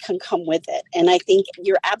repercussions that can come with it. And I think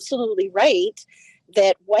you're absolutely right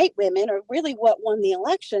that white women are really what won the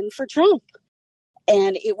election for Trump.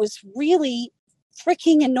 And it was really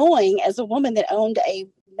freaking annoying as a woman that owned a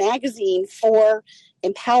magazine for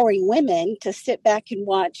empowering women to sit back and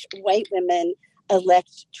watch white women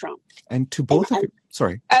elect Trump. And to both of you,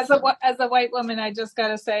 sorry. As a white woman, I just got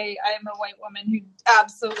to say I am a white woman who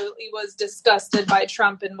absolutely was disgusted by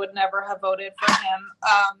Trump and would never have voted for him.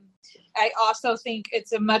 I also think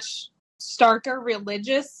it's a much starker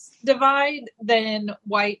religious divide than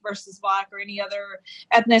white versus Black or any other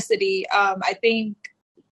ethnicity. I think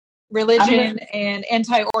religion and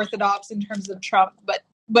anti-Orthodox in terms of Trump,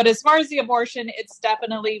 but as far as the abortion, it's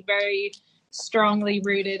definitely very strongly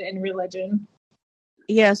rooted in religion.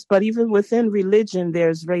 Yes, but even within religion,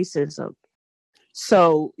 there's racism.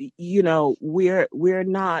 So, we're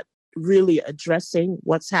not really addressing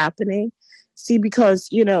what's happening. See, because,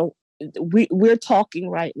 we're talking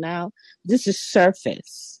right now. This is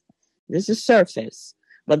surface.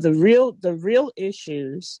 But the real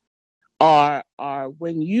issues are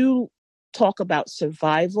when you talk about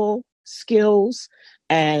survival skills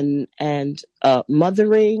and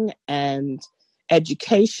mothering and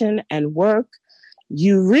education and work.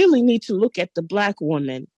 You really need to look at the Black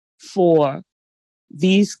woman for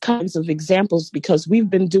these kinds of examples because we've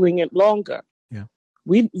been doing it longer. Yeah.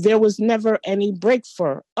 There was never any break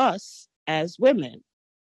for us as women.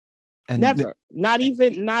 And never. Not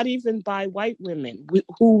even by white women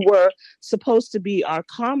who were supposed to be our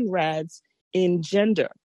comrades in gender.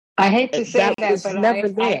 I hate to say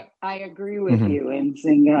that, but I agree with you,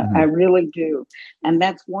 Nzinga. I really do. And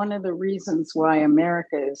that's one of the reasons why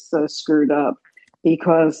America is so screwed up.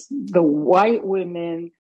 Because the white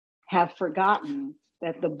women have forgotten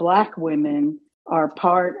that the Black women are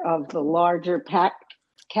part of the larger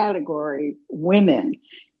category women.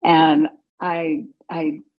 And I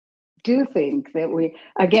do think that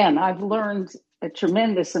I've learned a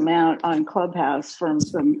tremendous amount on Clubhouse from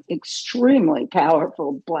some extremely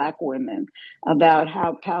powerful Black women about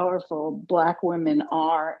how powerful Black women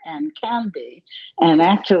are and can be. And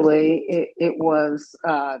actually, it was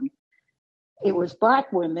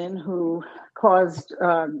Black women who caused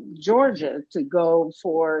Georgia to go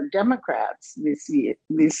for Democrats this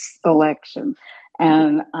election,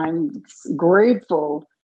 and I'm grateful.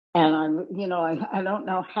 And I don't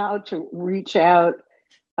know how to reach out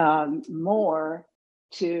more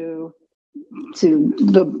to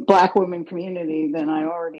the Black women community than I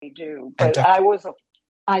already do. But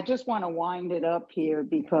I just want to wind it up here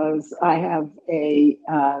because I have a.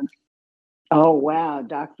 Oh, wow.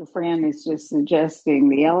 Dr. Fran is just suggesting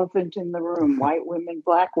the elephant in the room, white women,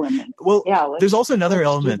 Black women. Well, there's also another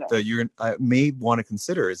element that you may want to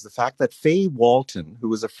consider is the fact that Faye Walton, who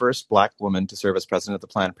was the first Black woman to serve as president of the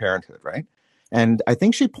Planned Parenthood, right? And I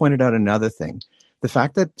think she pointed out another thing, the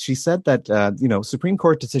fact that she said that, Supreme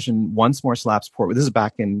Court decision once more slaps poor. This is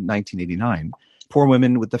back in 1989. Poor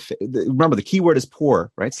women with remember the key word is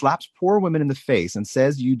poor, right? Slaps poor women in the face and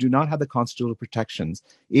says you do not have the constitutional protections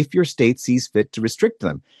if your state sees fit to restrict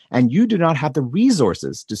them, and you do not have the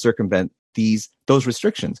resources to circumvent those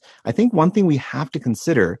restrictions. I think one thing we have to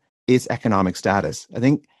consider is economic status. I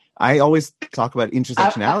think I always talk about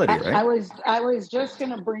intersectionality, right? I was just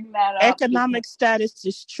going to bring that up. Economic status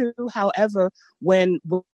is true. However, when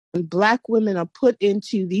Black women are put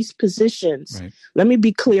into these positions, right. Let me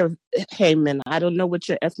be clear, Heyman, I don't know what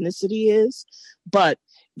your ethnicity is, but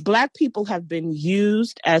Black people have been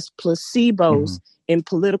used as placebos in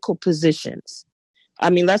political positions. I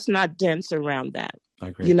mean, let's not dance around that. I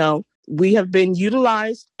agree. We have been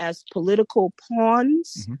utilized as political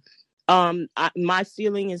pawns. My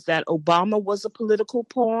feeling is that Obama was a political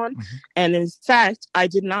pawn. And in fact, I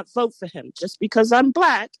did not vote for him. Just because I'm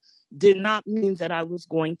Black did not mean that I was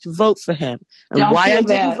going to vote for him. And why I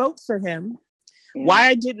didn't vote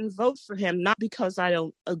for him, not because I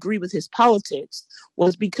don't agree with his politics,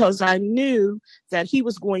 was because I knew that he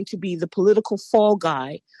was going to be the political fall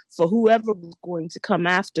guy for whoever was going to come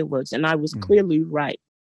afterwards. And I was clearly right.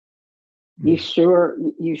 You sure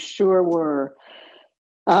were.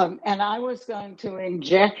 And I was going to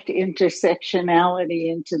inject intersectionality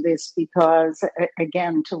into this because,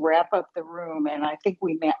 again, to wrap up the room, and I think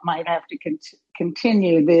we might have to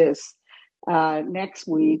continue this next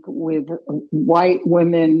week with white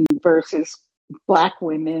women versus Black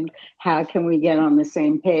women. How can we get on the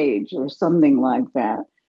same page or something like that?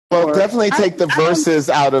 Well, definitely take the verses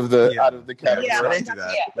out of the category. Yeah, let's not do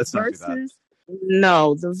that. Let's not do that.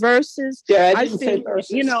 No, the verses. Yeah, I think,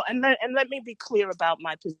 and let me be clear about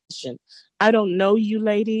my position. I don't know you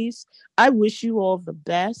ladies. I wish you all the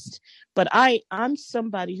best, but I'm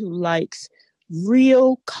somebody who likes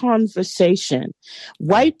real conversation.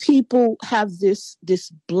 White people have this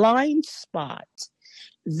blind spot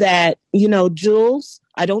that, Jules,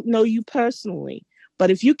 I don't know you personally, but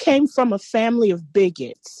if you came from a family of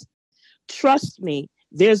bigots, trust me,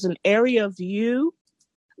 there's an area of you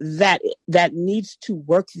that needs to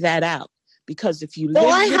work that out, because if you live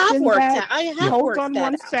hold on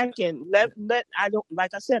one second. I don't,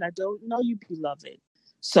 like I said, I don't know you, beloved,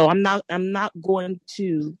 so I'm not going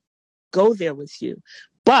to go there with you.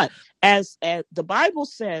 But as the Bible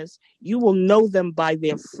says, you will know them by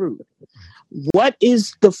their fruit. What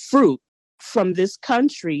is the fruit from this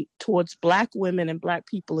country towards Black women and Black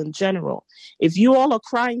people in general? If you all are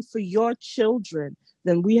crying for your children,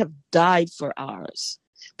 then we have died for ours.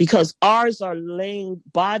 Because ours are laying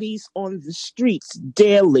bodies on the streets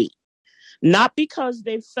daily, not because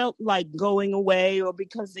they felt like going away or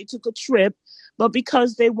because they took a trip, but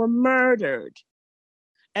because they were murdered.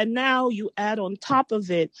 And now you add on top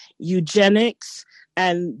of it eugenics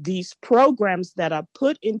and these programs that are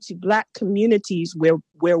put into Black communities where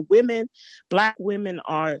Black women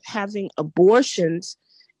are having abortions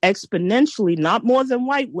exponentially, not more than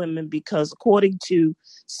white women, because according to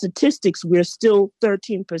statistics, we're still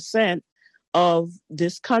 13% of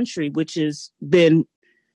this country, which has been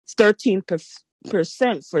 13%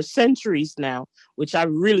 for centuries now, which I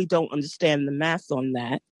really don't understand the math on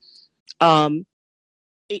that.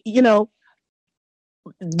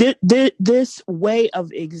 This way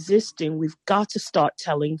of existing, we've got to start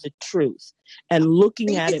telling the truth and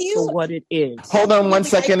looking at it for what it is. Hold on one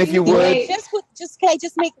second, if you would. Can I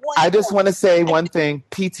just make one? I just want to say one thing.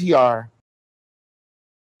 PTR.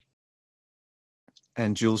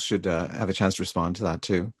 And Jules should have a chance to respond to that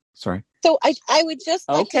too. Sorry. So I would just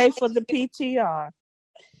for the PTR.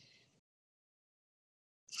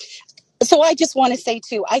 So I just want to say,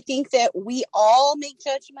 too, I think that we all make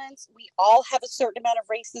judgments. We all have a certain amount of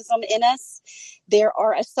racism in us. There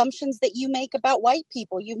are assumptions that you make about white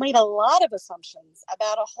people. You made a lot of assumptions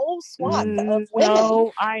about a whole swath of women.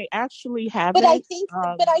 No, I actually haven't. But I think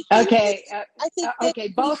that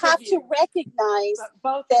we have to recognize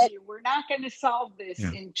both of you, we're not going to solve this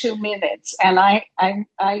in 2 minutes. And I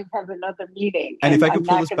have another meeting. And if I could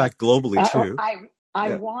pull this back globally, too.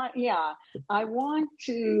 I want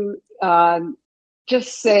to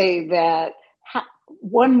just say that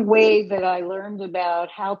one way that I learned about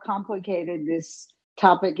how complicated this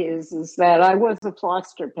topic is that I was a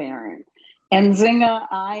foster parent. And Zinga,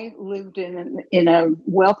 I lived in a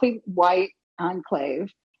wealthy white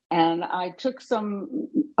enclave, and I took some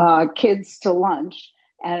kids to lunch,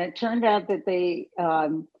 and it turned out that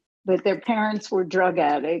that their parents were drug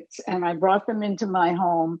addicts, and I brought them into my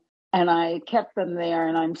home. And I kept them there,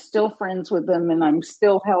 and I'm still friends with them, and I'm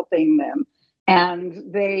still helping them.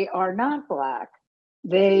 And they are not Black.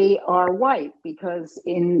 they are white, because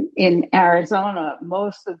in Arizona,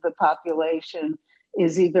 most of the population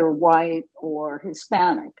is either white or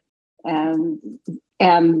Hispanic. And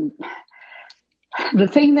the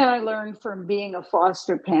thing that I learned from being a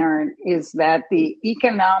foster parent is that the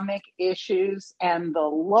economic issues and the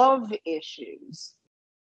love issues,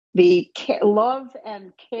 the love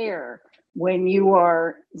and care when you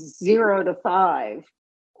are 0 to 5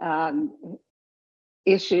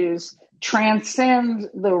 issues transcend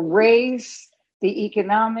the race, the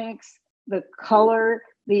economics, the color,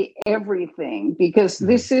 the everything, because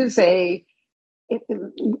this is the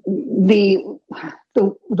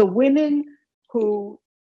women who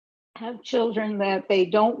have children that they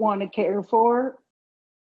don't want to care for,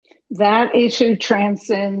 that issue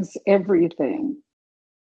transcends everything.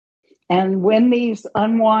 And when these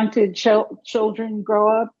unwanted children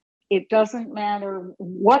grow up, it doesn't matter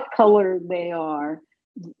what color they are,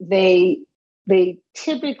 they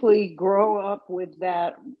typically grow up with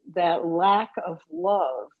that lack of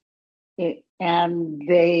love, and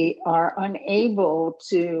they are unable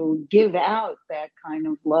to give out that kind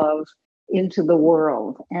of love into the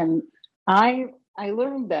world. And I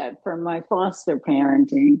learned that from my foster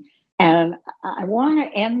parenting, and I want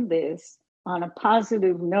to end this on a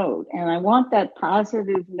positive note. And I want that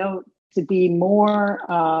positive note to be more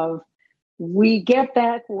of, we get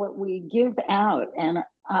back what we give out. And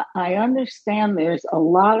I understand there's a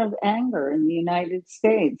lot of anger in the United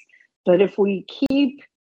States, but if we keep,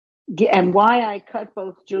 and why I cut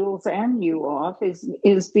both Jules and you off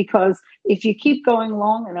is because if you keep going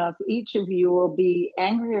long enough, each of you will be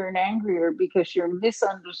angrier and angrier because you're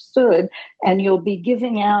misunderstood, and you'll be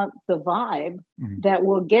giving out the vibe that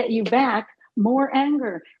will get you back more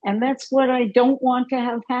anger. And that's what I don't want to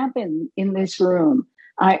have happen in this room.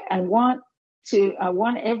 I want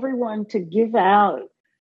everyone to give out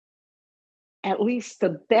at least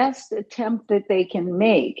the best attempt that they can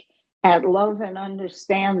make at love and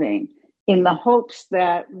understanding, in the hopes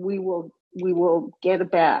that we will get it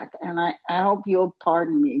back. And I hope you'll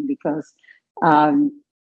pardon me, because I'm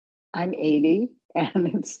 80,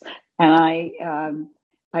 and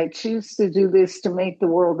I choose to do this to make the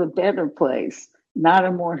world a better place, not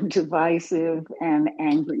a more divisive and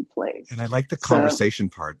angry place. And I like the conversation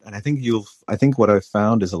part. And I think what I've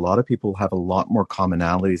found is a lot of people have a lot more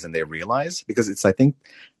commonalities than they realize, because I think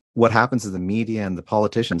what happens is the media and the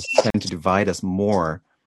politicians tend to divide us more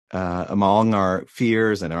among our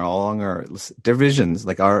fears and along our divisions,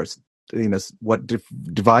 like what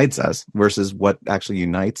divides us versus what actually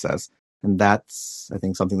unites us. And that's, I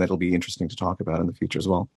think, something that'll be interesting to talk about in the future as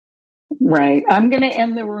well. Right. I'm going to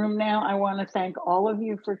end the room now. I want to thank all of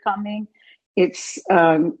you for coming. It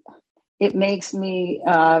makes me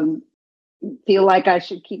feel like I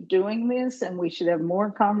should keep doing this, and we should have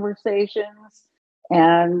more conversations,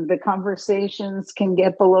 and the conversations can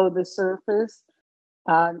get below the surface,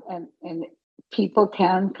 and people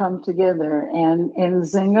can come together. And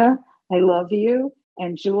Zinga, I love you,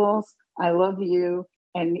 and Jules, I love you,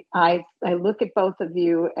 and I look at both of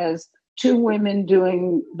you as two women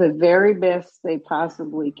doing the very best they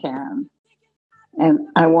possibly can. And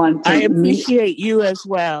I appreciate you as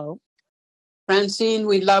well. Francine,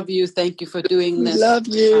 we love you. Thank you for doing this. We love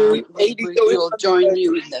you. We'll join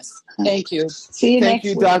you in this. Thank you. See you Thank next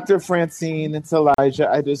you, week. Dr. Francine. It's Elijah.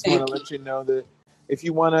 I just want to let you know that if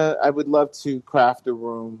you want to, I would love to craft a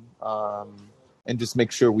room and just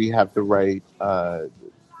make sure we have the right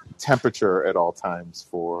temperature at all times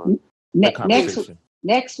for the conversation.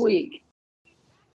 Next week.